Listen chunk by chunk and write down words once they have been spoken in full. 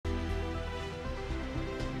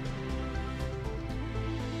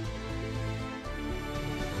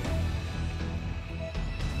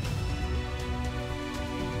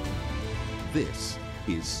This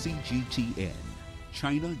is CGTN,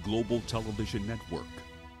 China Global Television Network.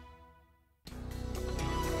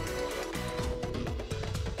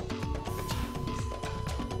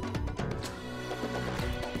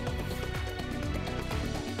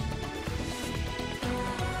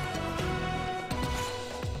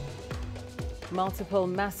 Multiple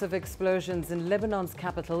massive explosions in Lebanon's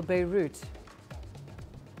capital, Beirut.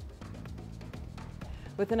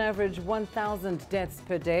 With an average 1,000 deaths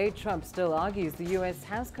per day, Trump still argues the U.S.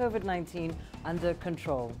 has COVID-19 under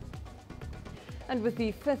control. And with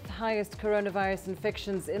the fifth highest coronavirus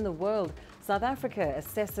infections in the world, South Africa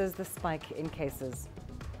assesses the spike in cases.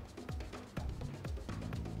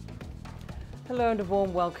 Hello and a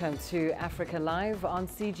warm welcome to Africa Live on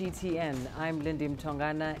CGTN. I'm Lindy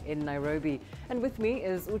Mtongana in Nairobi. And with me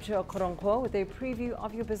is Uche Okoronkwo with a preview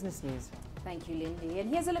of your business news. Thank you, Lindy.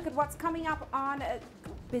 And here's a look at what's coming up on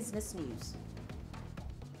business news.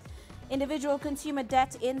 Individual consumer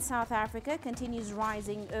debt in South Africa continues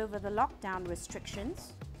rising over the lockdown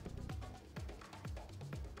restrictions.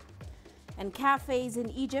 And cafes in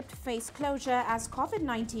Egypt face closure as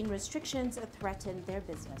COVID-19 restrictions threaten their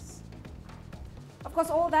business. Of course,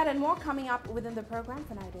 all that and more coming up within the program.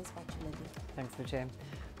 For now, it is back to Lindy. Thanks, Uche.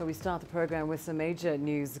 Well, we start the program with some major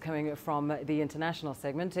news coming from the international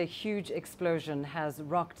segment. A huge explosion has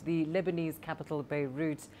rocked the Lebanese capital,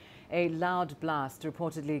 Beirut. A loud blast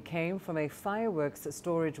reportedly came from a fireworks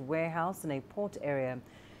storage warehouse in a port area.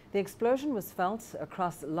 The explosion was felt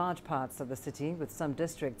across large parts of the city, with some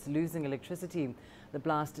districts losing electricity. The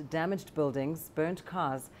blast damaged buildings, burnt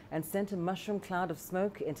cars, and sent a mushroom cloud of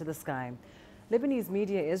smoke into the sky. Lebanese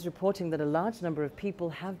media is reporting that a large number of people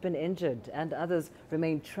have been injured and others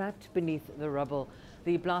remain trapped beneath the rubble.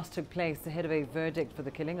 The blast took place ahead of a verdict for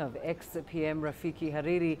the killing of ex-PM Rafiki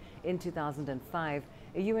Hariri in 2005.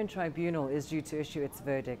 A UN tribunal is due to issue its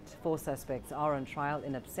verdict. 4 suspects are on trial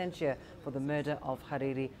in absentia for the murder of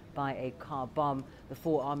Hariri by a car bomb. The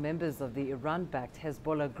 4 are members of the Iran-backed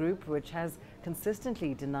Hezbollah group, which has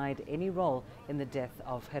consistently denied any role in the death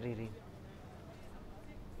of Hariri.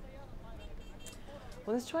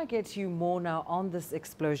 Well, let's try to get you more now on this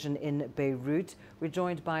explosion in Beirut. We're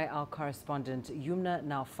joined by our correspondent, Yumna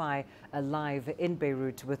Naufai, live in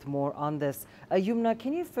Beirut with more on this. Yumna,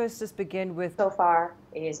 can you first just begin with... So far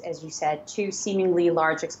is, as you said, 2 seemingly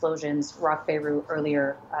large explosions rocked Beirut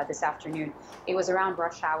earlier this afternoon. It was around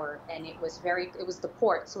rush hour, and it was the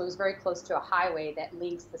port, so it was very close to a highway that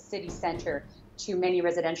links the city center to many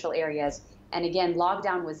residential areas. And again,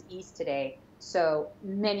 lockdown was eased today, so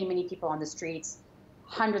many people on the streets.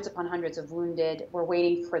 Hundreds upon hundreds of wounded. We're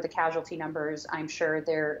waiting for the casualty numbers. I'm sure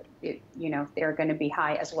they're going to be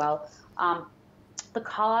high as well. The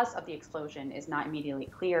cause of the explosion is not immediately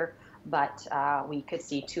clear, but we could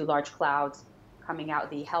see 2 large clouds coming out.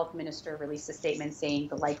 The health minister released a statement saying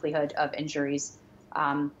the likelihood of injuries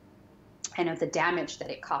and of the damage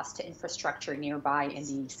that it caused to infrastructure nearby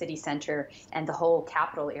in the city center and the whole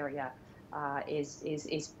capital area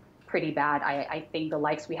is pretty bad. I think the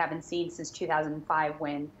likes we haven't seen since 2005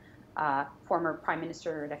 when former Prime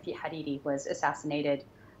Minister Rafiki Hariri was assassinated.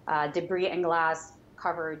 Debris and glass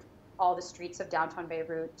covered all the streets of downtown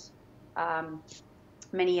Beirut.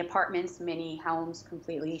 Many apartments, many homes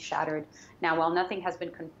completely shattered. Now, while nothing has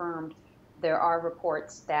been confirmed, there are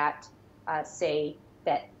reports that say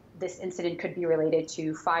that this incident could be related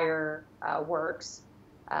to fireworks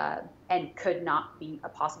and could not be a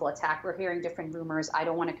possible attack. We're hearing different rumors. I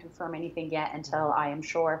don't want to confirm anything yet until I am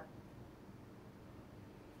sure.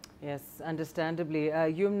 Yes, understandably.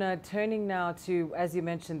 Yumna, turning now to, as you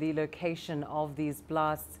mentioned, the location of these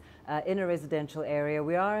blasts in a residential area.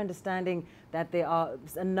 We are understanding that there are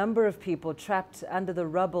a number of people trapped under the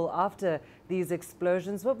rubble after these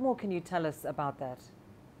explosions. What more can you tell us about that?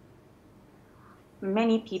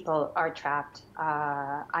 Many people are trapped.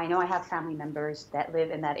 I know I have family members that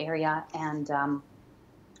live in that area, and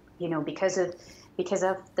because of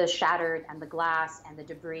the shattered and the glass and the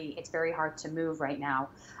debris, it's very hard to move right now.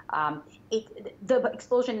 The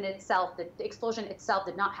explosion itself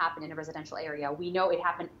did not happen in a residential area. We know it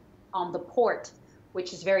happened on the port,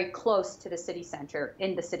 which is very close to the city center,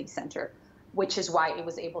 which is why it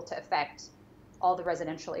was able to affect all the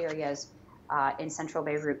residential areas in central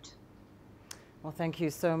Beirut. Well, thank you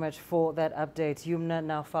so much for that update. Yumna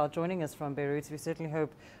Naufai joining us from Beirut. We certainly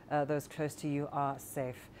hope those close to you are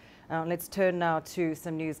safe. Let's turn now to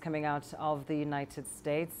some news coming out of the United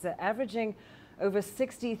States. Averaging over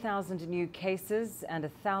 60,000 new cases and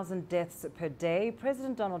 1,000 deaths per day,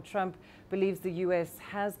 President Donald Trump believes the U.S.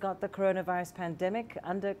 has got the coronavirus pandemic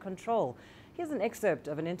under control. Here's an excerpt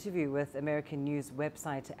of an interview with American news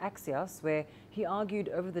website Axios, where he argued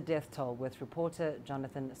over the death toll with reporter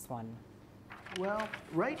Jonathan Swan. Well,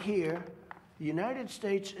 right here, the United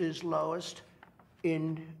States is lowest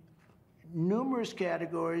in numerous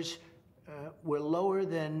categories. We're lower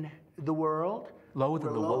than the world. Lower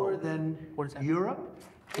than the world? Lower than What is that? Europe.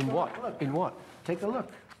 In what? Look. In what? Take a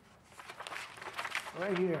look.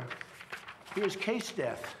 Right here. Here's case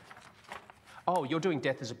death. Oh, you're doing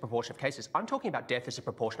death as a proportion of cases. I'm talking about death as a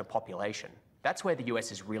proportion of population. That's where the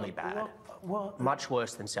US is really bad. Well, much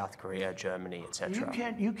worse than South Korea, Germany, etc.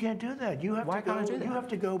 You can't do that. You have Why to go, can't I do that? You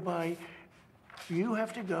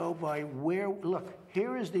have to go by where. Look,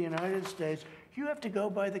 here is the United States. You have to go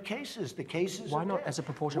by the cases. The cases. Why not as a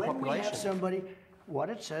proportion of population? When we have somebody, what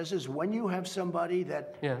it says is when you have somebody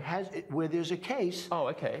that has where there's a case. Oh,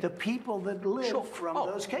 okay. The people that live from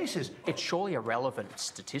those cases. It's surely a relevant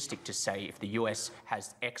statistic to say if the US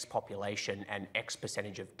has X population and X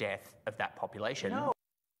percentage of death of that population. No.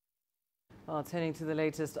 Well, turning to the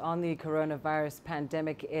latest on the coronavirus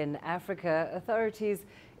pandemic in Africa, authorities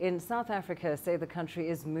in South Africa say the country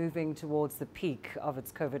is moving towards the peak of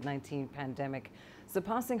its COVID-19 pandemic.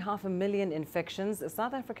 Surpassing 500,000 infections,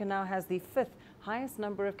 South Africa now has the 5th highest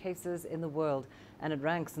number of cases in the world, and it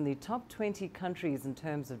ranks in the top 20 countries in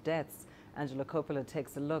terms of deaths. Angela Coppola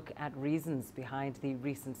takes a look at reasons behind the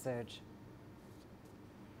recent surge.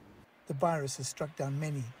 The virus has struck down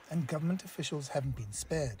many, and government officials haven't been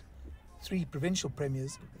spared. 3 provincial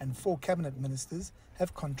premiers and 4 cabinet ministers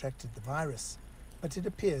have contracted the virus. But it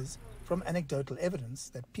appears, from anecdotal evidence,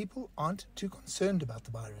 that people aren't too concerned about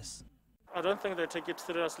the virus. I don't think they take it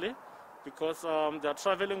seriously because they're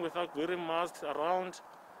traveling without wearing masks around,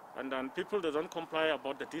 and then people they don't comply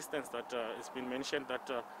about the distance that has been mentioned that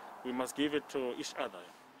we must give it to each other.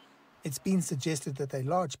 It's been suggested that a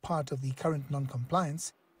large part of the current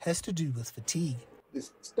non-compliance has to do with fatigue. The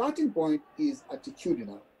starting point is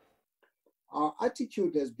attitudinal. Our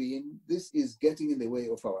attitude has been, this is getting in the way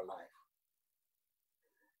of our life.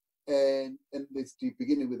 And it's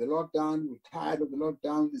beginning with the lockdown. We're tired of the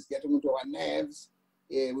lockdown. It's getting into our nerves.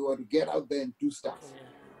 We want to get out there and do stuff.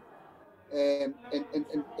 And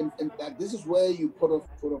that this is where you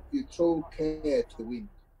you throw care to the wind.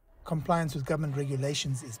 Compliance with government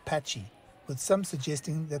regulations is patchy, with some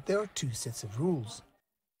suggesting that there are 2 sets of rules.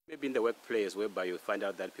 Maybe in the workplace, whereby you find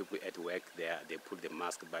out that people at work they put the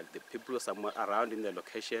mask, but the people somewhere around in the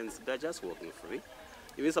locations, they're just walking free.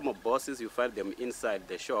 Even some of bosses, you find them inside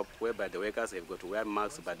the shop, whereby the workers have got to wear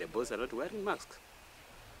masks, but the bosses are not wearing masks.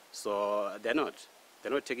 So they're not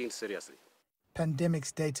taking it seriously.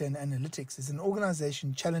 Pandemics Data and Analytics is an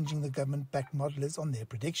organization challenging the government-backed modelers on their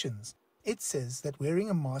predictions. It says that wearing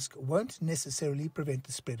a mask won't necessarily prevent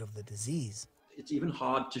the spread of the disease. It's even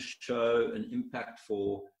hard to show an impact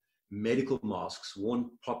for medical masks worn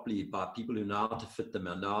properly by people who know how to fit them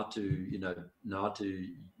and know how to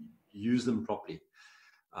use them properly.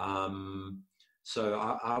 So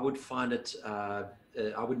I would find it, I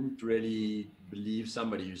wouldn't really believe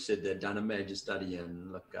somebody who said they'd done a major study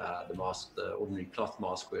and look, the ordinary cloth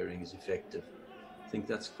mask wearing is effective. I think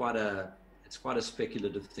that's quite a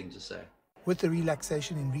speculative thing to say. With the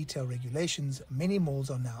relaxation in retail regulations, many malls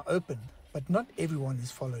are now open, but not everyone is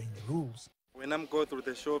following the rules. When I'm going through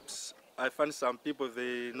the shops, I find some people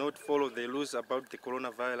they not follow the rules about the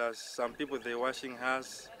coronavirus. Some people they washing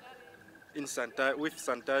hands with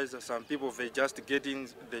sanitizer. Some people they just get in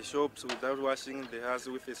the shops without washing their hands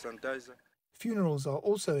with a sanitizer. Funerals are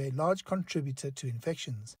also a large contributor to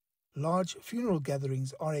infections. Large funeral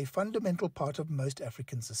gatherings are a fundamental part of most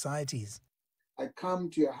African societies. I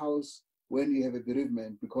come to your house when you have a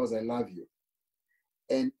bereavement because I love you.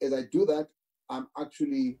 And as I do that, I'm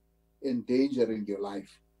actually endangering your life.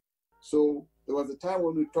 So there was a time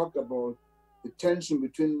when we talked about the tension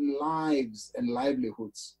between lives and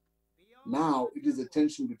livelihoods. Now it is a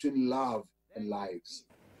tension between love and lives.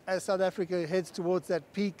 As South Africa heads towards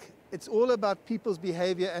that peak, it's all about people's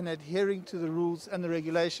behavior and adhering to the rules and the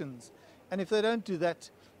regulations. And if they don't do that,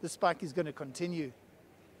 the spike is going to continue.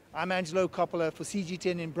 I'm Angelo Coppola for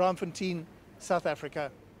CG10 in Braamfontein, South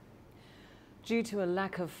Africa. Due to a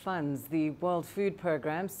lack of funds, the World Food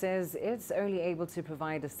Programme says it's only able to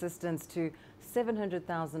provide assistance to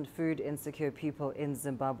 700,000 food insecure people in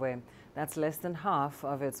Zimbabwe. That's less than half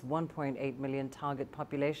of its 1.8 million target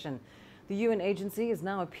population. The UN agency is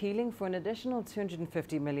now appealing for an additional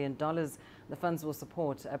 $250 million. The funds will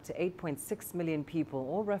support up to 8.6 million people,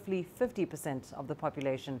 or roughly 50% of the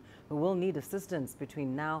population, who will need assistance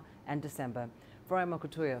between now and December. Farai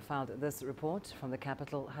Makutuya filed this report from the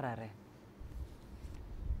capital, Harare.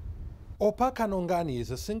 Opa Kanongani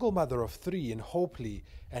is a single mother of 3 in Hopely,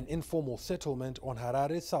 an informal settlement on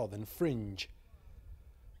Harare's southern fringe.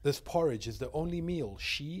 This porridge is the only meal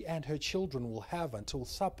she and her children will have until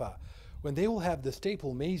supper, when they will have the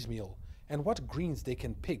staple maize meal and what greens they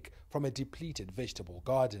can pick from a depleted vegetable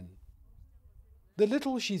garden. The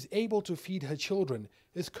little she's able to feed her children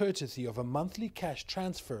is courtesy of a monthly cash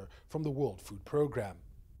transfer from the World Food Programme.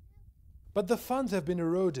 But the funds have been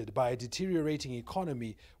eroded by a deteriorating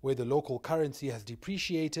economy where the local currency has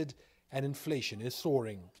depreciated and inflation is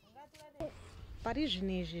soaring. I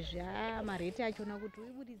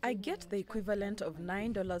get the equivalent of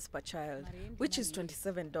 $9 per child, which is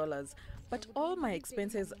 $27, but all my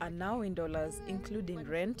expenses are now in dollars, including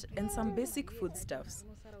rent and some basic foodstuffs.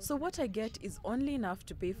 So what I get is only enough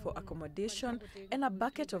to pay for accommodation and a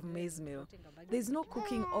bucket of maize meal. There's no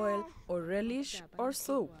cooking oil or relish or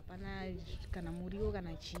soap.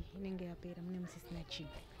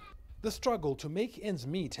 The struggle to make ends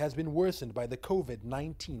meet has been worsened by the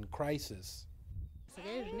COVID-19 crisis.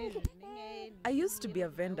 I used to be a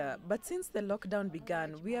vendor, but since the lockdown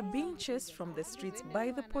began, we are being chased from the streets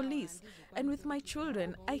by the police. And with my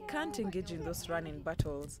children, I can't engage in those running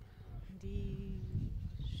battles.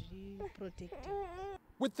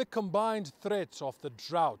 With the combined threats of the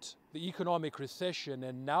drought, the economic recession,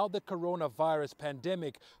 and now the coronavirus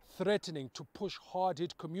pandemic threatening to push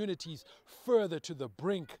hard-hit communities further to the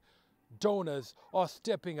brink, donors are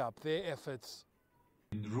stepping up their efforts.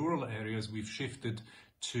 In rural areas, we've shifted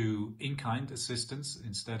to in-kind assistance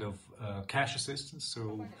instead of cash assistance.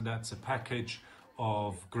 So that's a package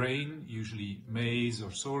of grain, usually maize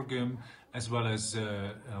or sorghum, as well as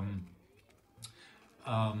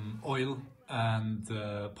oil and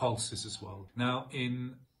pulses as well. Now,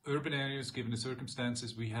 in urban areas, given the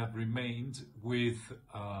circumstances, we have remained with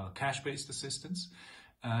cash-based assistance,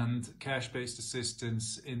 and cash-based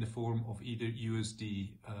assistance in the form of either USD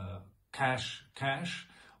cash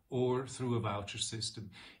or through a voucher system.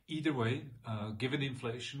 Either way, given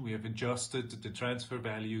inflation, we have adjusted the transfer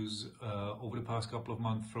values over the past couple of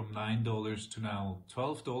months from $9 to now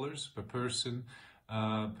 $12 per person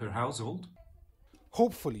per household.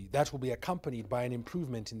 Hopefully, that will be accompanied by an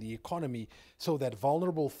improvement in the economy so that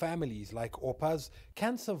vulnerable families like Opa's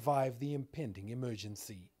can survive the impending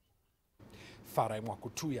emergency. Farai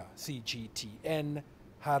Mwakutuya, CGTN,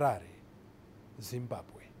 Harare,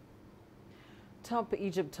 Zimbabwe. Top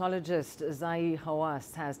Egyptologist Zahi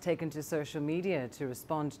Hawass has taken to social media to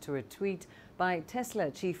respond to a tweet by Tesla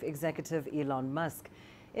chief executive Elon Musk.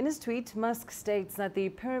 In his tweet, Musk states that the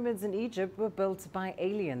pyramids in Egypt were built by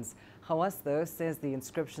aliens. Hawass, though, says the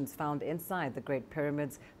inscriptions found inside the Great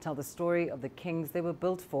Pyramids tell the story of the kings they were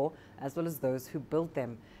built for, as well as those who built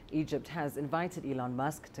them. Egypt has invited Elon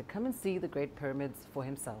Musk to come and see the Great Pyramids for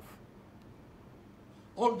himself.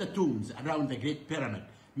 All the tombs around the Great Pyramid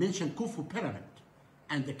mention Khufu Pyramid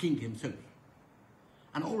and the king himself.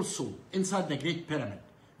 And also, inside the Great Pyramid,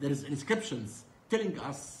 there is inscriptions telling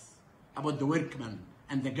us about the workmen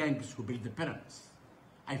and the gangs who built the pyramids.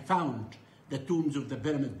 I found the tombs of the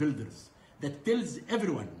pyramid builders that tells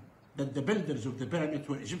everyone that the builders of the pyramid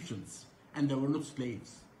were Egyptians and they were not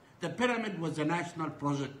slaves. The pyramid was a national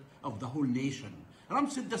project of the whole nation.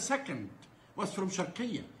 Ramses II was from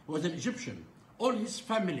Sharqiya, was an Egyptian. All his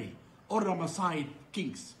family, all Ramesside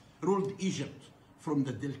kings, ruled Egypt from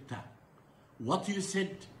the Delta. What you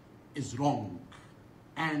said is wrong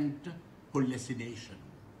and hallucination.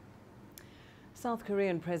 South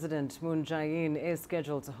Korean President Moon Jae-in is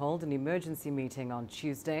scheduled to hold an emergency meeting on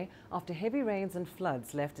Tuesday after heavy rains and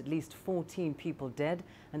floods left at least 14 people dead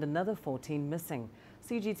and another 14 missing.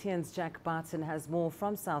 CGTN's Jack Barton has more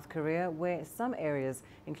from South Korea, where some areas,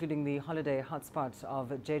 including the holiday hotspot of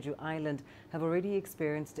Jeju Island, have already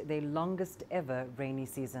experienced their longest ever rainy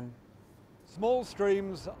season. Small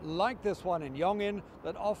streams like this one in Yongin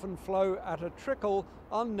that often flow at a trickle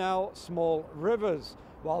are now small rivers,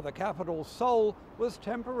 while the capital Seoul was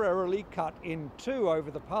temporarily cut in two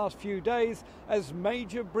over the past few days as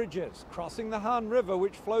major bridges crossing the Han River,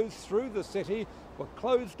 which flows through the city, were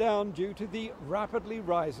closed down due to the rapidly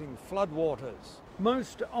rising floodwaters.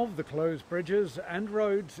 Most of the closed bridges and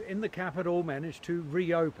roads in the capital managed to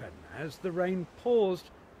reopen as the rain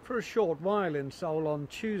paused for a short while in Seoul on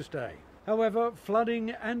Tuesday. However,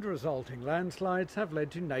 flooding and resulting landslides have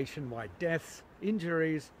led to nationwide deaths,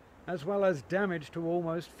 injuries, as well as damage to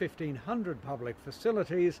almost 1,500 public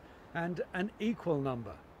facilities and an equal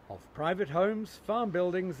number of private homes, farm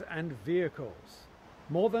buildings and vehicles.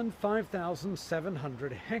 More than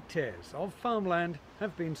 5,700 hectares of farmland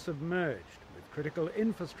have been submerged, with critical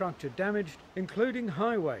infrastructure damaged, including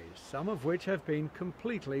highways, some of which have been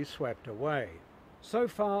completely swept away. So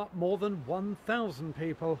far, more than 1,000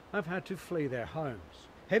 people have had to flee their homes.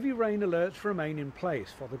 Heavy rain alerts remain in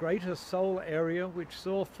place for the Greater Seoul area, which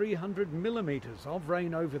saw 300 millimetres of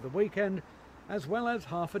rain over the weekend, as well as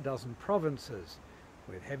half a dozen provinces,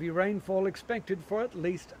 with heavy rainfall expected for at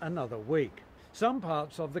least another week. Some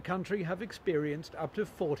parts of the country have experienced up to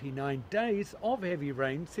 49 days of heavy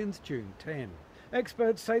rain since June 10.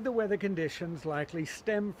 Experts say the weather conditions likely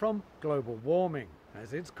stem from global warming,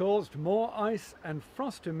 as it's caused more ice and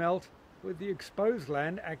frost to melt, with the exposed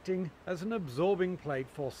land acting as an absorbing plate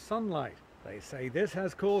for sunlight. They say this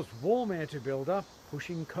has caused warm air to build up,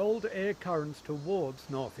 pushing cold air currents towards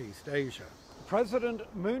Northeast Asia. President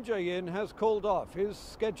Moon Jae-in has called off his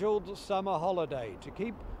scheduled summer holiday to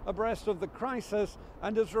keep abreast of the crisis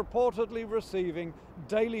and is reportedly receiving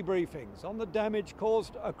daily briefings on the damage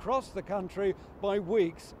caused across the country by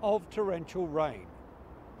weeks of torrential rain.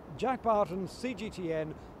 Jack Barton,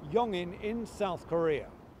 CGTN, Yongin in South Korea.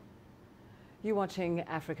 You're watching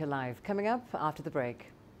Africa Live. Coming up after the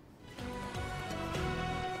break.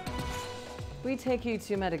 We take you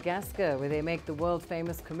to Madagascar, where they make the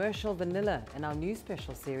world-famous commercial vanilla in our new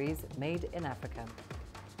special series, Made in Africa.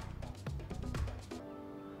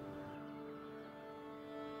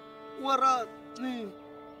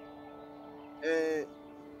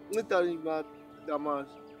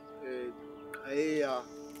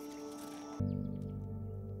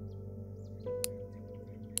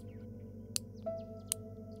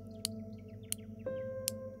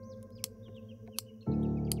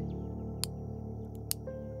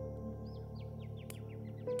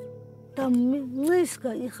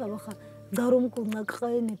 Darum ko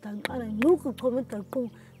nagkain itang ana nuko komenta ko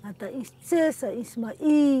ata isesa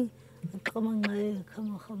ismai kamangay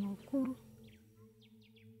kama kuru.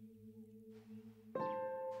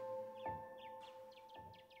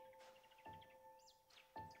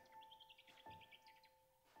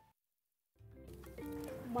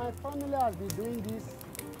 My family has been doing this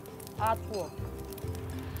artwork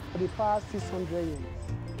for the past 600 years.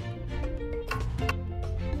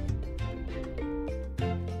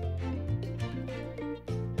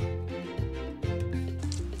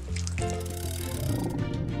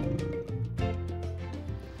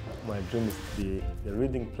 My dream is to be the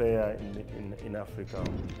leading player in Africa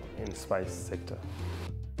in spice sector.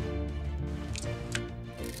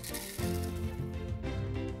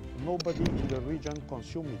 Nobody in the region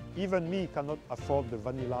consumes it. Even me cannot afford the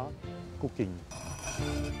vanilla cooking.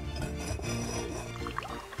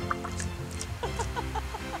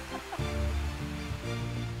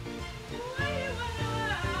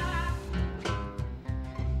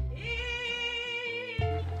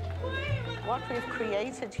 What we've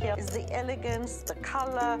created here is the elegance, the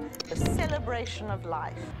color, the celebration of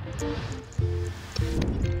life.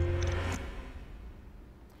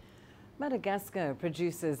 Madagascar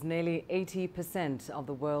produces nearly 80% of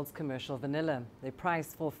the world's commercial vanilla. The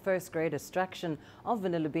price for first-grade extraction of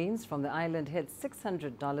vanilla beans from the island hit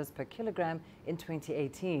 $600 per kilogram in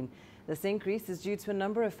 2018. This increase is due to a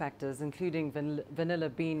number of factors, including vanilla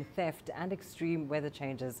bean theft and extreme weather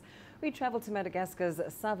changes. We traveled to Madagascar's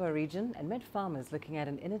Sava region and met farmers looking at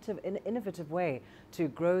an innovative way to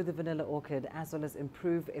grow the vanilla orchid, as well as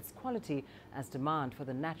improve its quality as demand for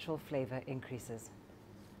the natural flavor increases.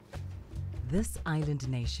 This island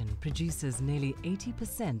nation produces nearly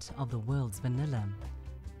 80% of the world's vanilla.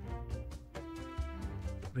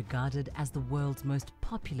 Regarded as the world's most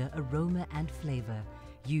popular aroma and flavor,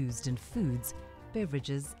 used in foods,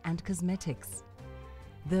 beverages and cosmetics.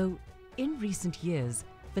 Though in recent years,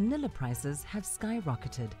 vanilla prices have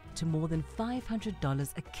skyrocketed to more than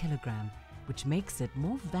 $500 a kilogram, which makes it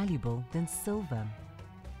more valuable than silver.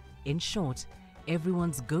 In short,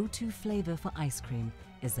 everyone's go-to flavor for ice cream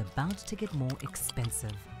is about to get more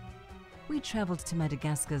expensive. We traveled to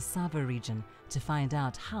Madagascar's Sava region to find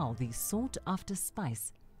out how the sought-after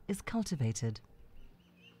spice is cultivated.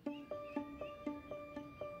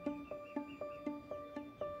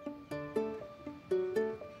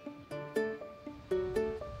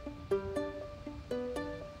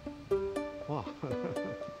 Wow.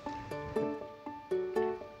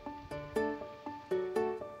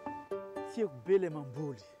 Tiako be le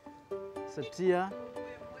mamboly satria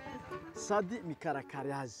sady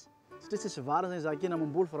mikarakary azy. Satria tsisy vara zany za kena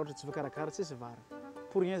mamboly fa raha ohatra tsy voakarakara tsisy vara.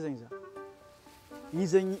 Pour rien zany za. Io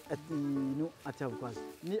zany no atiavako azy.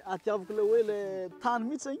 Ny atiavako le hoe le tany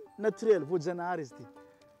mihitsy zany naturel voajanahary izy ty.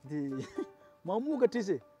 De mamokatra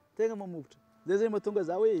izy e, tegna mamokatra. Zay zany mahatonga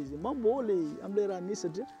za hoe mamboly am'le raha misy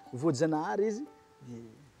satria voajanahary izy. De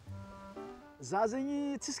za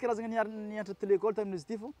zany tsisy karazagna nianatra télé-école tamin'izy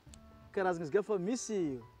ty fô karazagna izy fa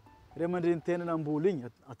misy Remandre ny tena namboly igny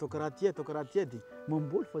atao karaha ty dia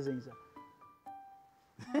mamboly fa zegny za.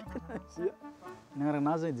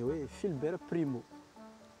 Nagnaranazy zegny dia hoe Philbert Primo.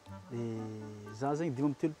 Za zegny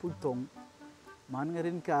 5 taogno. Managna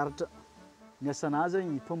renin-karatra. Ny asanazy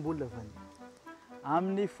zegny mpamboly lavany.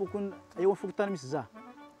 Amin'ny fokony eo amin'ny fokotany misy za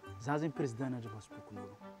zegny président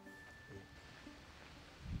Nandriamasimpokon'olo.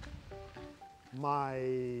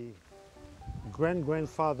 My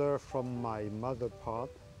great-grandfather from my mother part,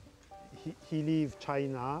 he leave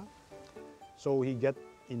China, so he get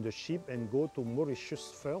in the ship and go to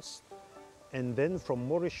Mauritius first, and then from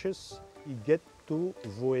Mauritius he get to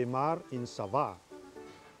Voemar in Sava,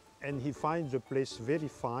 and he finds the place very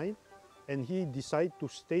fine, and he decide to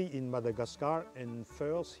stay in Madagascar, and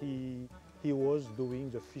first he was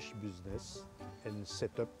doing the fish business and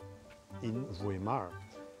set up in Voemar,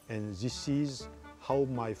 and this is how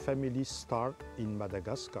my family start in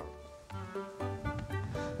Madagascar.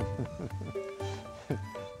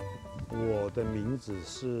 我的名字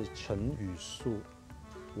是陈宇树，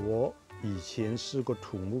我以前是个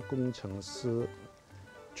土木工程师，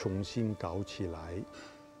重新搞起来，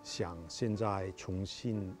想现在重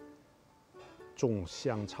新种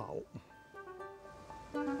香草。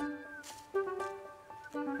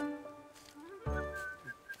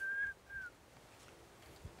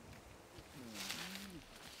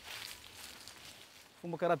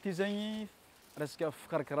Fomba karaha ty zegny resaka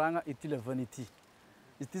fikarakaragna ity lavany ity.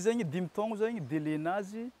 Izy ty zegny 5 taogno zegny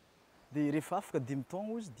délai-nazy dia rehefa afaka 5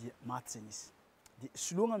 taogno izy dia maty zegny izy. Dia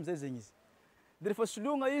soloagna amizay zegny izy. Dia rehefa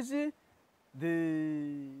soloagna izy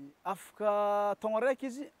dia afaka taogno araiky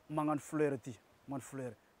izy magnano fleur ty, magnano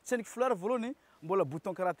fleur. Tsy aniky fleur voalohany mbola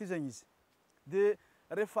bouton karaha ty zegny izy. Dia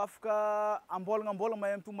rehefa afaka ambolagna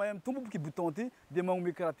mahay mitombo boky bouton ty dia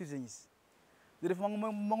magnome karaha ty zegny izy. Dia rehefa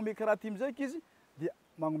magnome karaha ty amizay izy dia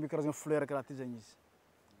magnome karazagna fleur karaha ty zegny izy.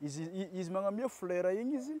 Izy magname fleur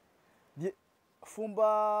igny izy dia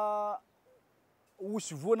fomba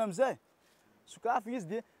osy voana amizay sokafigna izy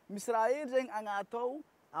dia misy raha hely zegny agnaty ao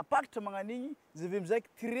apakatra magnan'igny izy avy amizay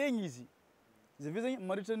tiregny izy. Izy avy zegny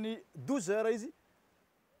mandritra ny 12 heures izy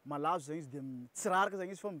malazo zegny izy dia tsiraraka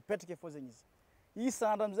zegny izy fa mipetraka fô zegny izy.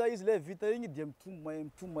 Isandra amizay izy le vita igny dia mitombo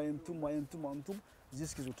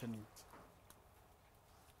jusqu'à izy ohatran'igny.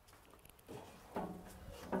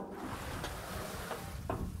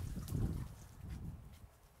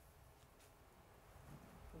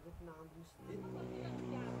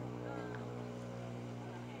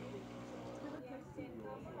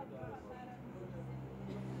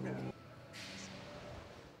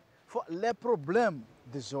 Fa le problème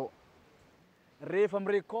de zao rehefa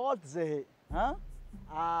mirécolte zahay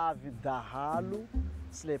avy dahalo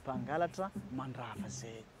sy le mpangalatra mandrava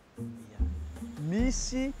zay.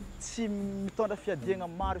 Misy tsy mitondra fiadiagna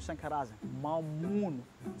maro isan-karazany, mamono,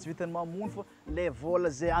 tsy vitany mamono fa le vola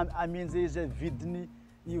zay amian'izay zay vidiny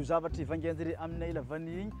io zavatra ivangianjare aminay lavany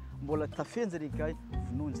igny mbola tafenjare kay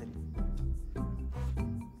vononjare.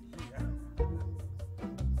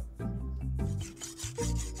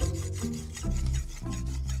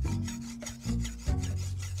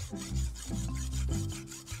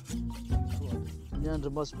 Ny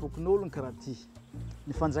Nandriamasimpokon'olo karaha ty.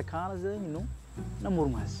 Ny fanjakana zegny no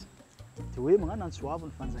namorogna azy. Dia hoe magnano antsoavo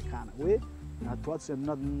ny fanjakana hoe nataontsika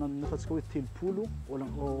hoe 3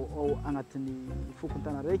 agnatin'ny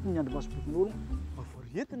fokontana raiky ny Nandriamasimpokon'olo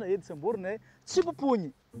mavoretina edy samborina tsy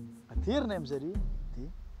popogny aterina amizare dia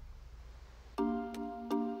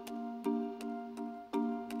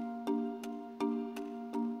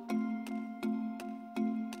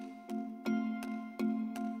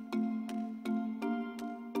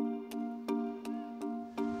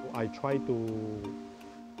I try to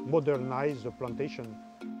modernize the plantation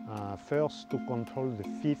first to control the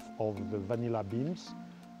fifth of the vanilla beans.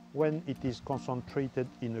 When it is concentrated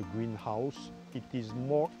in a greenhouse, it is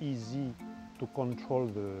more easy to control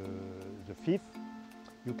the fifth.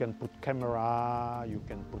 You can put camera, you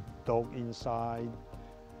can put dog inside.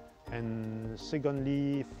 And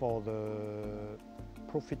secondly, for the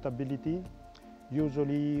profitability,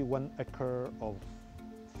 usually 1 acre of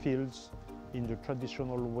fields in the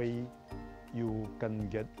traditional way, you can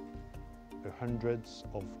get hundreds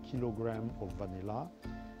of kilograms of vanilla.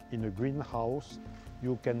 In a greenhouse,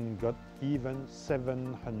 you can get even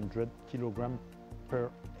 700 kilograms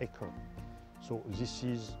per acre. So this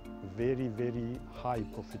is very, very high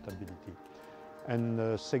profitability.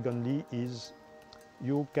 And secondly is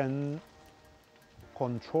you can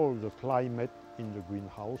control the climate in the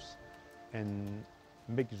greenhouse and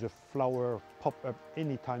make the flower pop up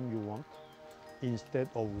anytime you want, instead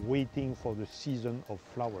of waiting for the season of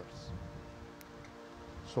flowers.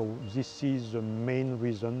 So this is the main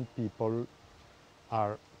reason people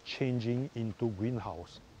are changing into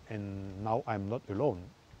greenhouse. And now I'm not alone.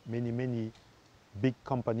 Many big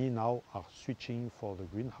companies now are switching for the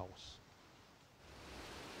greenhouse.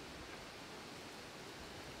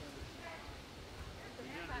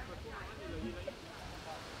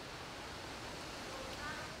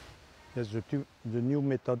 Yes, the new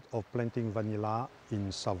method of planting vanilla in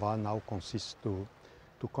Sava now consists to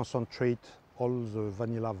concentrate all the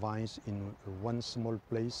vanilla vines in one small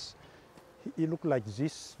place. It looks like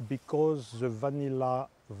this because the vanilla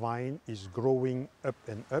vine is growing up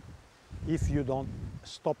and up. If you don't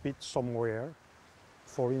stop it somewhere,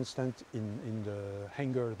 for instance in the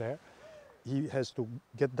hanger there, he has to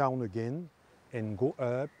get down again and go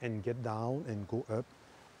up and get down and go up.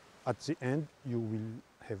 At the end, you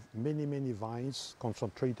will have many vines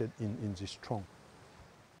concentrated in this trunk.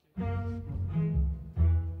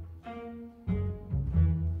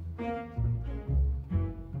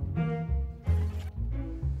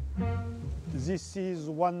 This is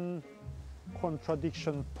one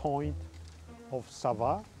contradiction point of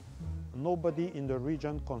Sava. Nobody in the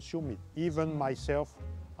region consumes it. Even myself,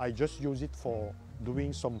 I just use it for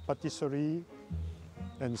doing some patisserie,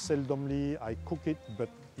 and seldomly I cook it, but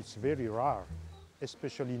it's very rare,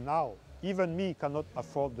 especially now. Even me cannot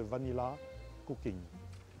afford the vanilla cooking.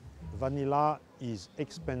 Vanilla is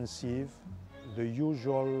expensive. The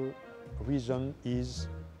usual reason is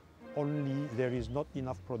only there is not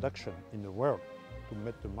enough production in the world to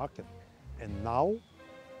meet the market. And now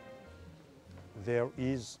there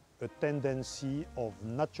is a tendency of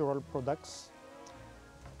natural products,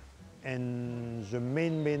 and the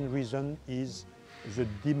main reason is the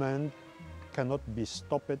demand cannot be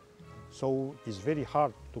stopped, so it's very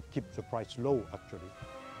hard to keep the price low actually.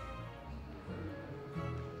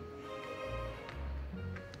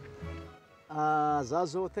 Za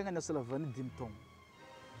zao tegna niasa lavany 5 taogno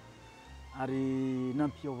ary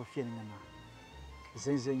nampiova fiaignana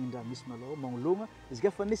anahy zegny ndraha misy malôha magnologna izy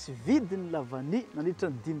ka fa nisy vidiny lavany nandritra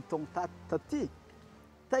ny 5 taogno taty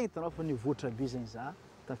tegna hitanao fa nivoatra be zegny za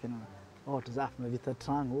ta fiaignana ohatra za fa navita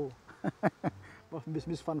tragno fa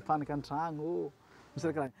misy fanifanaka an-tragno misy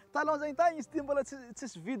raha karaha talon zegny tagny izy ty mbola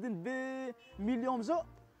tsisy vidiny be million amizao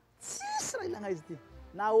tsisy raha ilagna izy ty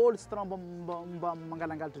na ôlo tsy tromba mba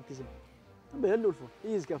mangalangalatra ty zegny mbela ôlo fô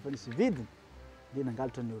izy ka fa nisy vidiny dia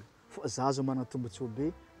nangalatra ny ôlo fa za zao manana tombontsoa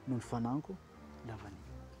be noho ny fanagniko lavany.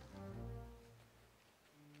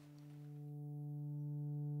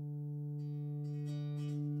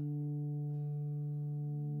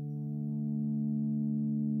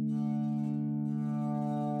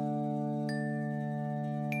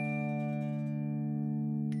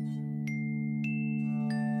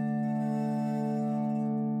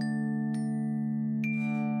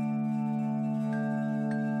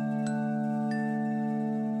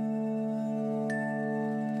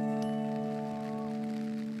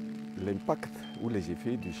 L'impact ou les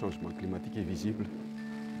effets du changement climatique est visible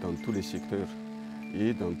dans tous les secteurs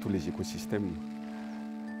et dans tous les écosystèmes.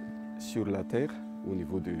 Sur la Terre, au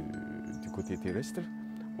niveau du côté terrestre,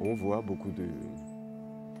 on voit beaucoup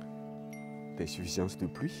d'insuffisance de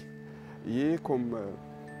pluie. Et comme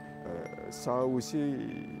ça a aussi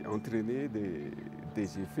entraîné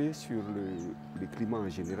des effets sur le climat en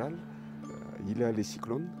général, il y a les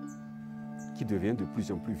cyclones qui deviennent de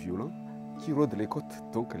plus en plus violents, qui rôdent les côtes.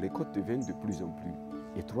 Donc les côtes deviennent de plus en plus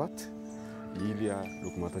étroites. Il y a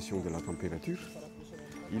l'augmentation de la température.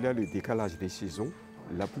 Il y a le décalage des saisons.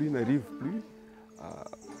 La pluie n'arrive plus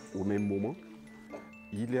au même moment.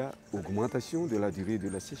 Il y a augmentation de la durée de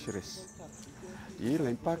la sécheresse. Et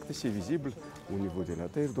l'impact, c'est visible au niveau de la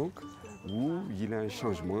terre, donc, où il y a un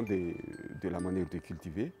changement de la manière de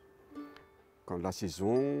cultiver. Quand la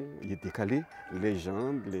saison est décalée, les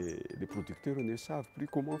gens, les producteurs ne savent plus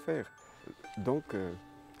comment faire. Donc,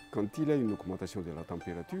 quand il y a une augmentation de la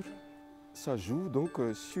température, ça joue donc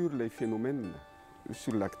sur les phénomènes,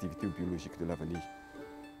 sur l'activité biologique de la vanille.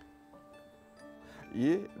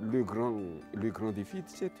 Et le grand défi,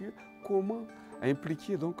 c'est comment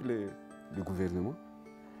impliquer donc le gouvernement,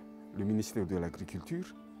 le ministère de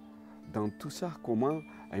l'Agriculture, dans tout ça, comment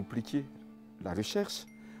impliquer la recherche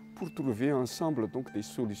pour trouver ensemble donc des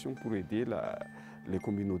solutions pour aider les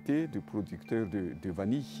communautés de producteurs de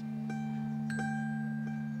vanille.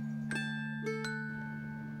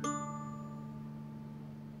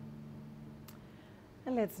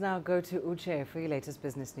 And let's now go to Uche for your latest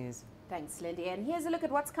business news. Thanks, Lindy. And here's a look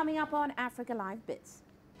at what's coming up on Africa Live Bits.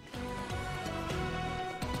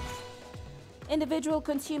 Individual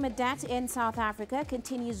consumer debt in South Africa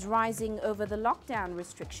continues rising over the lockdown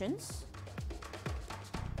restrictions.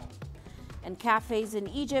 And cafes in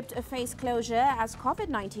Egypt face closure as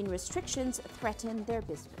COVID-19 restrictions threaten their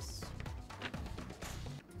business.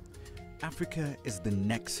 Africa is the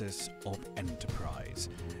nexus of enterprise,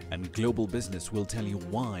 and global business will tell you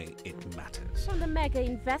why it matters. From the mega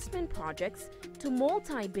investment projects to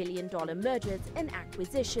multi-billion-dollar mergers and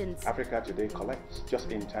acquisitions. Africa today collects,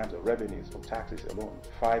 just in terms of revenues from taxes alone,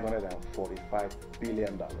 $545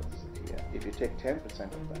 billion a year. If you take 10%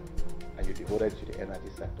 of that and you devote it to the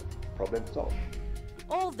energy sector, problem solved.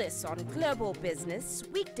 All this on Global Business,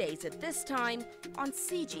 weekdays at this time on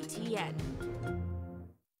CGTN.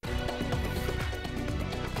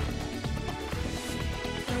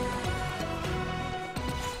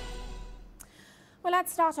 Well,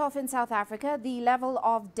 let's start off in South Africa. The level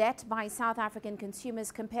of debt by South African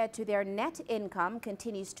consumers compared to their net income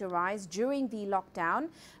continues to rise during the lockdown,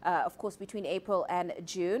 of course, between April and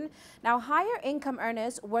June. Now, higher income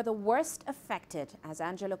earners were the worst affected, as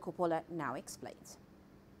Angela Kupola now explains.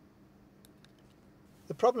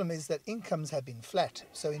 The problem is that incomes have been flat,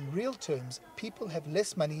 so in real terms, people have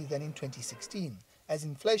less money than in 2016, as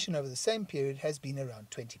inflation over the same period has been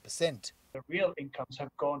around 20%. The real incomes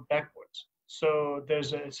have gone backwards. So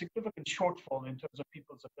there's a significant shortfall in terms of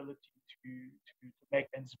people's ability to make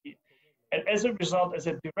ends meet. And as a result, as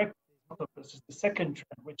a direct result of this is the second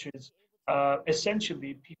trend, which is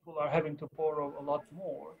essentially people are having to borrow a lot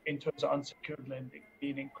more in terms of unsecured lending,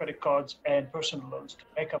 meaning credit cards and personal loans to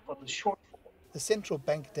make up for the shortfall. The central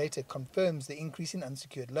bank data confirms the increase in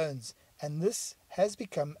unsecured loans, and this has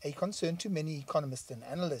become a concern to many economists and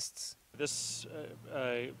analysts. This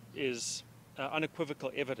is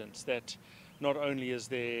unequivocal evidence that not only is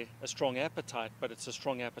there a strong appetite, but it's a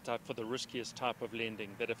strong appetite for the riskiest type of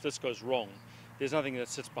lending, that if this goes wrong, there's nothing that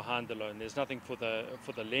sits behind the loan. There's nothing for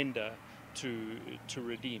the lender to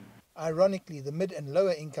redeem. Ironically, the mid and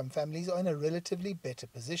lower income families are in a relatively better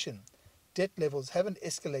position. Debt levels haven't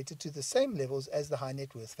escalated to the same levels as the high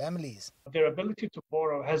net worth families. Their ability to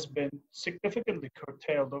borrow has been significantly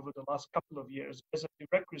curtailed over the last couple of years as a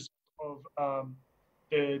direct result of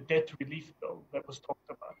the debt relief bill that was talked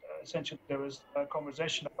about. Essentially, there was a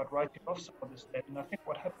conversation about writing off some of this debt. And I think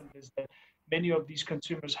what happened is that many of these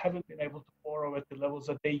consumers haven't been able to borrow at the levels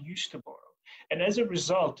that they used to borrow. And as a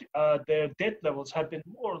result, their debt levels have been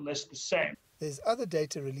more or less the same. There's other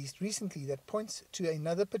data released recently that points to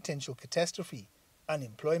another potential catastrophe: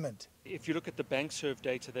 unemployment. If you look at the BankServe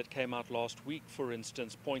data that came out last week, for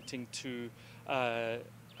instance, pointing to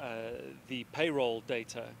the payroll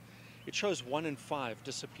data, it shows 1 in 5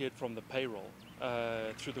 disappeared from the payroll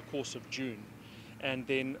through the course of June. And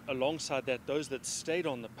then alongside that, those that stayed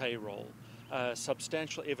on the payroll,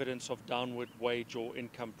 substantial evidence of downward wage or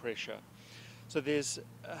income pressure. So there's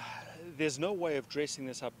no way of dressing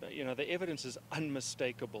this up. You know, the evidence is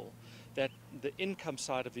unmistakable that the income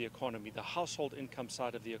side of the economy, the household income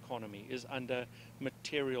side of the economy, is under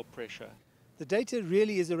material pressure. The data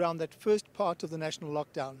really is around that first part of the national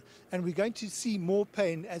lockdown, and we're going to see more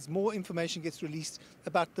pain as more information gets released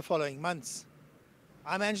about the following months.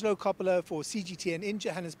 I'm Angelo Coppola for CGTN in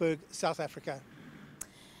Johannesburg, South Africa.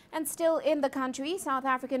 And still in the country, South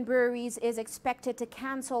African Breweries is expected to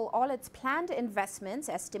cancel all its planned investments,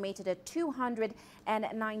 estimated at $290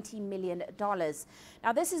 million.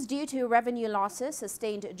 Now, this is due to revenue losses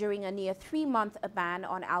sustained during a near 3-month ban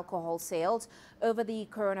on alcohol sales over the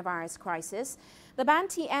coronavirus crisis. The ban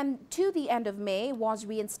to the end of May was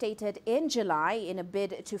reinstated in July in a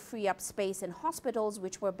bid to free up space in hospitals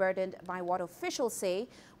which were burdened by what officials say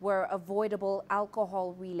were avoidable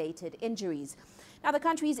alcohol-related injuries. Now, the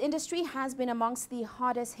country's industry has been amongst the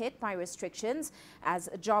hardest hit by restrictions as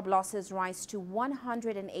job losses rise to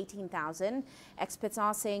 118,000. Experts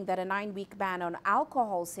are saying that a 9-week ban on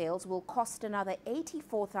alcohol sales will cost another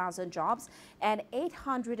 84,000 jobs and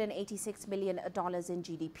 $886 million in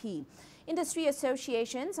GDP. Industry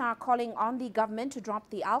associations are calling on the government to drop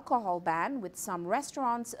the alcohol ban, with some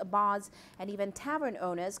restaurants, bars, and even tavern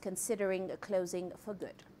owners considering closing for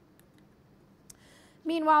good.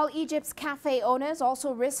 Meanwhile, Egypt's cafe owners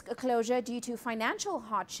also risk a closure due to financial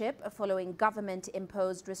hardship following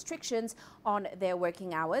government-imposed restrictions on their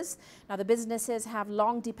working hours. Now, the businesses have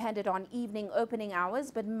long depended on evening opening hours,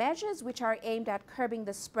 but measures which are aimed at curbing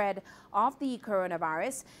the spread of the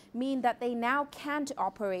coronavirus mean that they now can't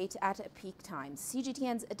operate at peak times.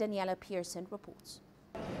 CGTN's Daniela Pearson reports.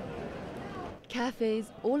 Cafes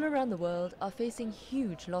all around the world are facing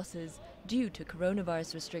huge losses due to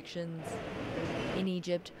coronavirus restrictions. In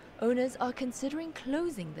Egypt, owners are considering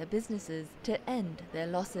closing their businesses to end their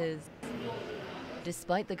losses.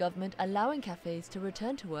 Despite the government allowing cafes to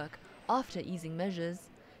return to work after easing measures,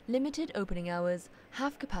 limited opening hours,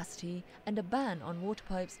 half capacity and a ban on water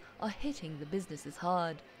pipes are hitting the businesses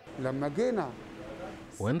hard.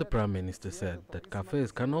 When the Prime Minister said that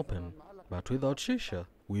cafes can open, but without shisha,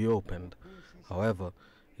 we opened. However,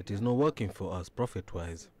 it is not working for us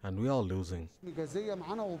profit-wise, and we are losing.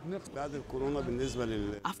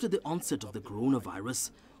 After the onset of the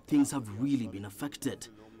coronavirus, things have really been affected,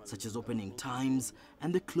 such as opening times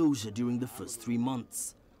and the closure during the first 3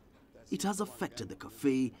 months. It has affected the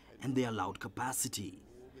cafe and the allowed capacity.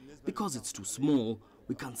 Because it's too small,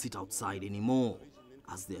 we can't sit outside anymore,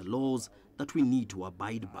 as there are laws that we need to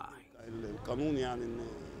abide by.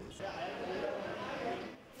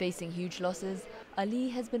 Facing huge losses, Ali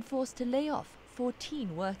has been forced to lay off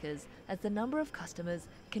 14 workers as the number of customers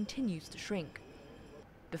continues to shrink.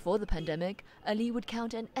 Before the pandemic, Ali would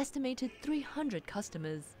count an estimated 300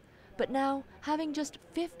 customers. But now, having just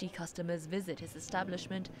 50 customers visit his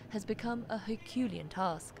establishment has become a Herculean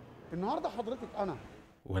task.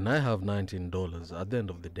 When I have $19 at the end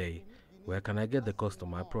of the day, where can I get the cost of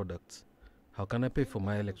my products? How can I pay for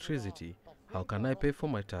my electricity? How can I pay for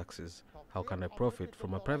my taxes? How can I profit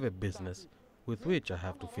from a private business with which I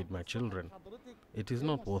have to feed my children? It is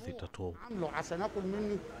not worth it at all.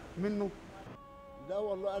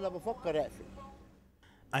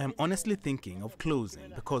 I am honestly thinking of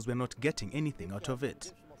closing because we're not getting anything out of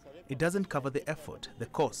it. It doesn't cover the effort, the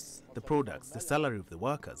costs, the products, the salary of the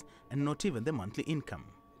workers, and not even the monthly income.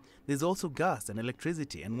 There's also gas and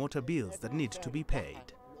electricity and water bills that need to be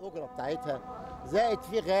paid.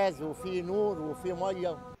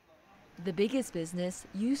 The biggest business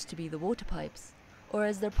used to be the water pipes, or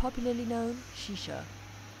as they're popularly known, shisha.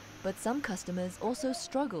 But some customers also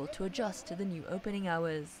struggle to adjust to the new opening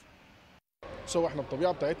hours.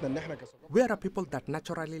 We are a people that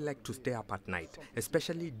naturally like to stay up at night,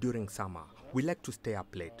 especially during summer. We like to stay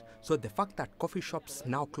up late. So the fact that coffee shops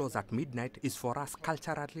now close at midnight is for us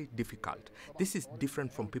culturally difficult. This is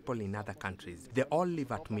different from people in other countries. They all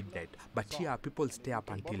leave at midnight, but here people stay up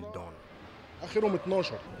until dawn.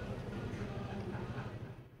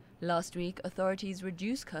 Last week, authorities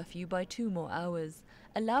reduced curfew by 2 more hours,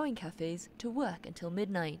 allowing cafes to work until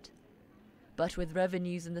midnight. But with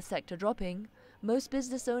revenues in the sector dropping, most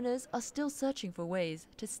business owners are still searching for ways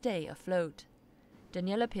to stay afloat.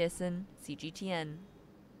 Daniela Pearson, CGTN.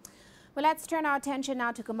 Well, let's turn our attention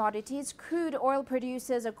now to commodities. Crude oil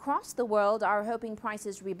producers across the world are hoping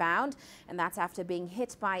prices rebound, and that's after being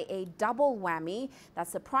hit by a double whammy.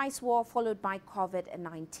 That's the price war followed by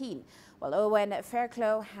COVID-19. Well, Owen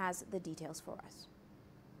Fairclough has the details for us.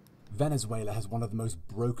 Venezuela has one of the most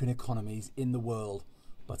broken economies in the world,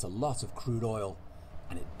 but a lot of crude oil,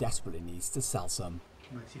 and it desperately needs to sell some.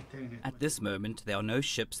 At this moment, there are no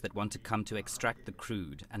ships that want to come to extract the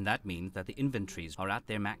crude, and that means that the inventories are at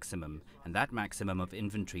their maximum, and that maximum of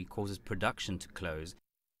inventory causes production to close.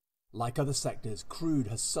 Like other sectors, crude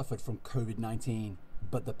has suffered from COVID-19,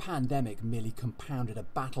 but the pandemic merely compounded a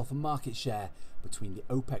battle for market share between the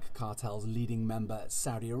OPEC cartel's leading member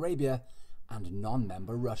Saudi Arabia and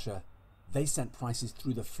non-member Russia. They sent prices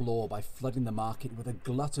through the floor by flooding the market with a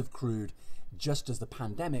glut of crude, just as the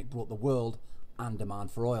pandemic brought the world and demand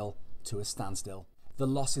for oil to a standstill. The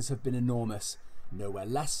losses have been enormous, nowhere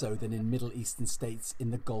less so than in Middle Eastern states in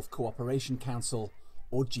the Gulf Cooperation Council,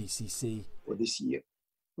 or GCC. For this year,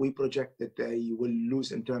 we project that they will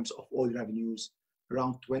lose in terms of oil revenues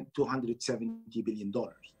around $270 billion.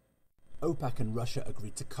 OPEC and Russia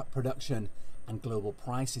agreed to cut production, and global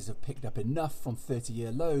prices have picked up enough from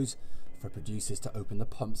 30-year lows for producers to open the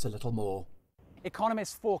pumps a little more.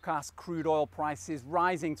 Economists forecast crude oil prices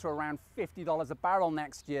rising to around $50 a barrel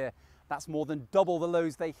next year. That's more than double the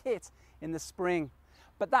lows they hit in the spring.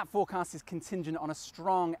 But that forecast is contingent on a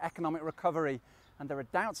strong economic recovery, and there are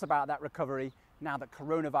doubts about that recovery now that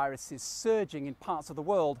coronavirus is surging in parts of the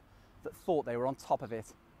world that thought they were on top of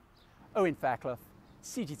it. Owen Fairclough,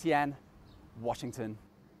 CGTN, Washington.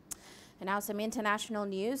 And now some international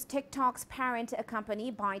news. TikTok's parent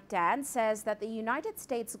company, ByteDance, says that the United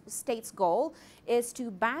States' goal is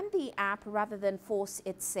to ban the app rather than force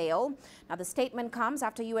its sale. Now, the statement comes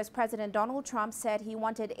after U.S. President Donald Trump said he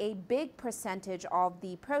wanted a big percentage of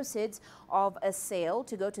the proceeds of a sale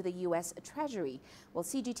to go to the U.S. Treasury. Well,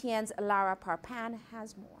 CGTN's Lara Parpan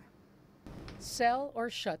has more. Sell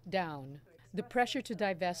or shut down. The pressure to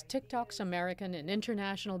divest TikTok's American and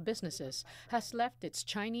international businesses has left its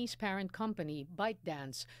Chinese parent company,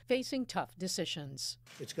 ByteDance, facing tough decisions.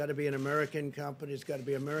 It's got to be an American company. It's got to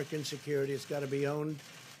be American security. It's got to be owned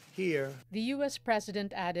here. The U.S.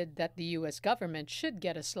 president added that the U.S. government should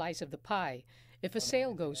get a slice of the pie if a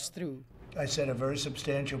sale goes through. I said a very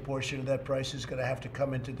substantial portion of that price is going to have to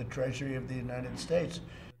come into the Treasury of the United States.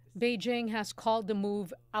 Beijing has called the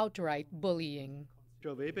move outright bullying.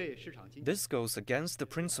 This goes against the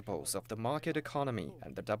principles of the market economy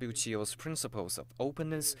and the WTO's principles of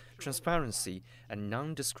openness, transparency, and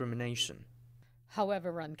non-discrimination.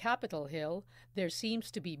 However, on Capitol Hill, there seems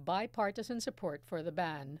to be bipartisan support for the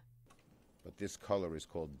ban. But this color is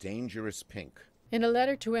called dangerous pink. In a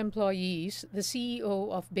letter to employees, the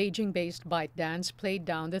CEO of Beijing-based ByteDance played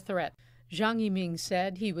down the threat. Zhang Yiming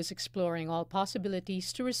said he was exploring all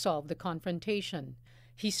possibilities to resolve the confrontation.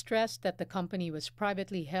 He stressed that the company was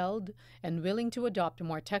privately held and willing to adopt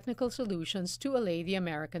more technical solutions to allay the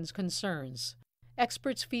Americans' concerns.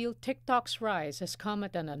 Experts feel TikTok's rise has come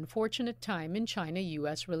at an unfortunate time in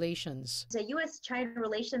China-U.S. relations. The U.S.-China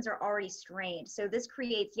relations are already strained, so this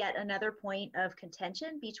creates yet another point of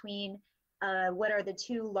contention between what are the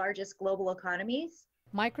two largest global economies.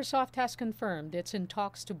 Microsoft has confirmed it's in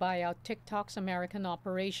talks to buy out TikTok's American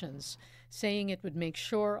operations, saying it would make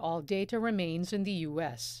sure all data remains in the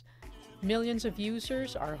U.S. Millions of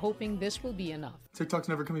users are hoping this will be enough. TikTok's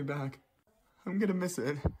never coming back. I'm gonna miss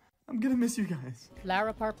it. I'm gonna miss you guys.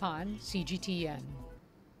 Lara Parpan, CGTN.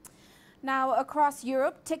 Now, across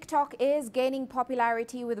Europe, TikTok is gaining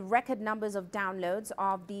popularity with record numbers of downloads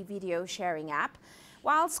of the video sharing app.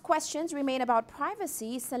 Whilst questions remain about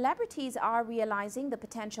privacy, celebrities are realizing the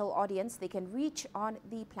potential audience they can reach on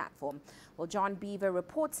the platform. Well, John Beaver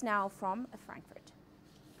reports now from Frankfurt.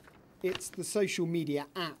 It's the social media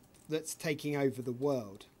app that's taking over the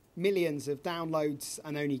world. Millions of downloads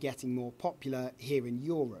and only getting more popular here in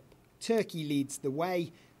Europe. Turkey leads the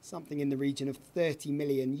way, something in the region of 30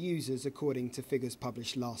 million users according to figures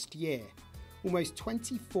published last year. Almost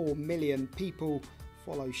 24 million people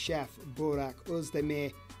follow chef Burak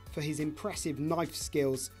Özdemir for his impressive knife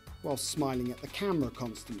skills while smiling at the camera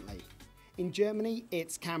constantly. In Germany,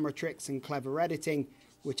 it's camera tricks and clever editing,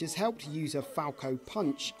 which has helped user Falco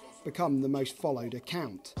Punch become the most followed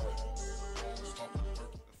account.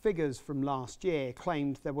 Figures from last year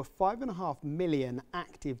claimed there were 5.5 million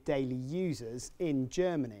active daily users in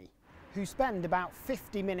Germany, who spend about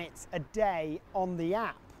 50 minutes a day on the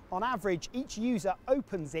app. On average, each user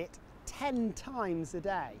opens it 10 times a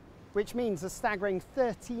day, which means a staggering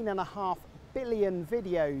 13.5 billion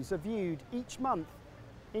videos are viewed each month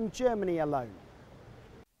in Germany alone.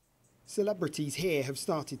 Celebrities here have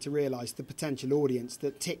started to realise the potential audience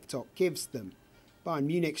that TikTok gives them. Bayern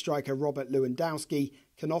Munich striker Robert Lewandowski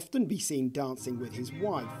can often be seen dancing with his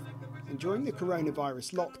wife, and during the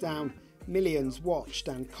coronavirus lockdown, millions watched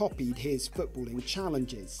and copied his footballing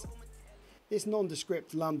challenges. This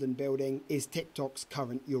nondescript London building is TikTok's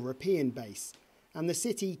current European base, and the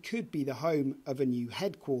city could be the home of a new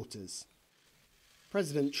headquarters.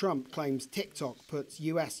 President Trump claims TikTok puts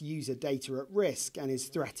US user data at risk and is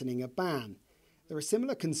threatening a ban. There are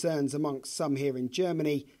similar concerns amongst some here in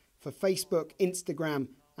Germany for Facebook, Instagram,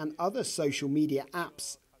 and other social media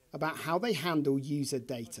apps about how they handle user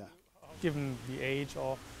data. Given the age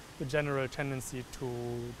or the general tendency to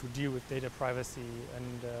deal with data privacy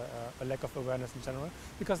and a lack of awareness in general,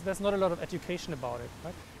 because there's not a lot of education about it.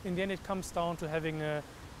 Right? In the end, it comes down to having a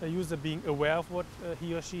user being aware of what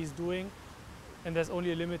he or she is doing, and there's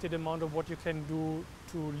only a limited amount of what you can do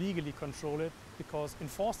to legally control it, because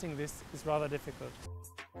enforcing this is rather difficult.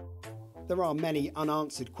 There are many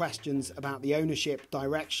unanswered questions about the ownership,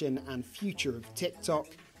 direction and future of TikTok,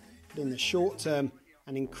 but in the short term,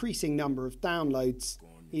 an increasing number of downloads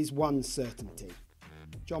is one certainty.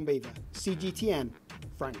 John Beaver, CGTN,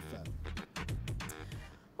 Frankfurt.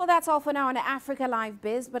 Well, that's all for now on Africa Live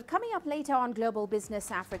Biz, but coming up later on Global Business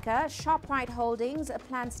Africa, ShopRite Holdings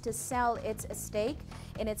plans to sell its stake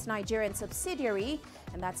in its Nigerian subsidiary,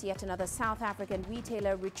 and that's yet another South African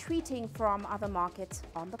retailer retreating from other markets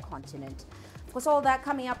on the continent. Of course, all that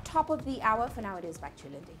coming up top of the hour. For now, it is back to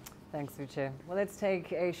you, Lindy. Thanks, Uche. Well, let's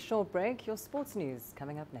take a short break. Your sports news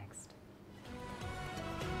coming up next.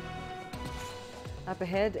 Up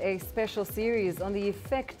ahead, a special series on the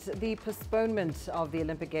effect the postponement of the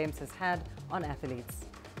Olympic Games has had on athletes.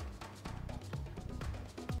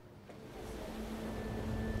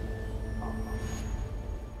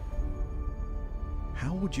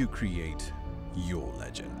 How would you create your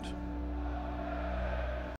legend?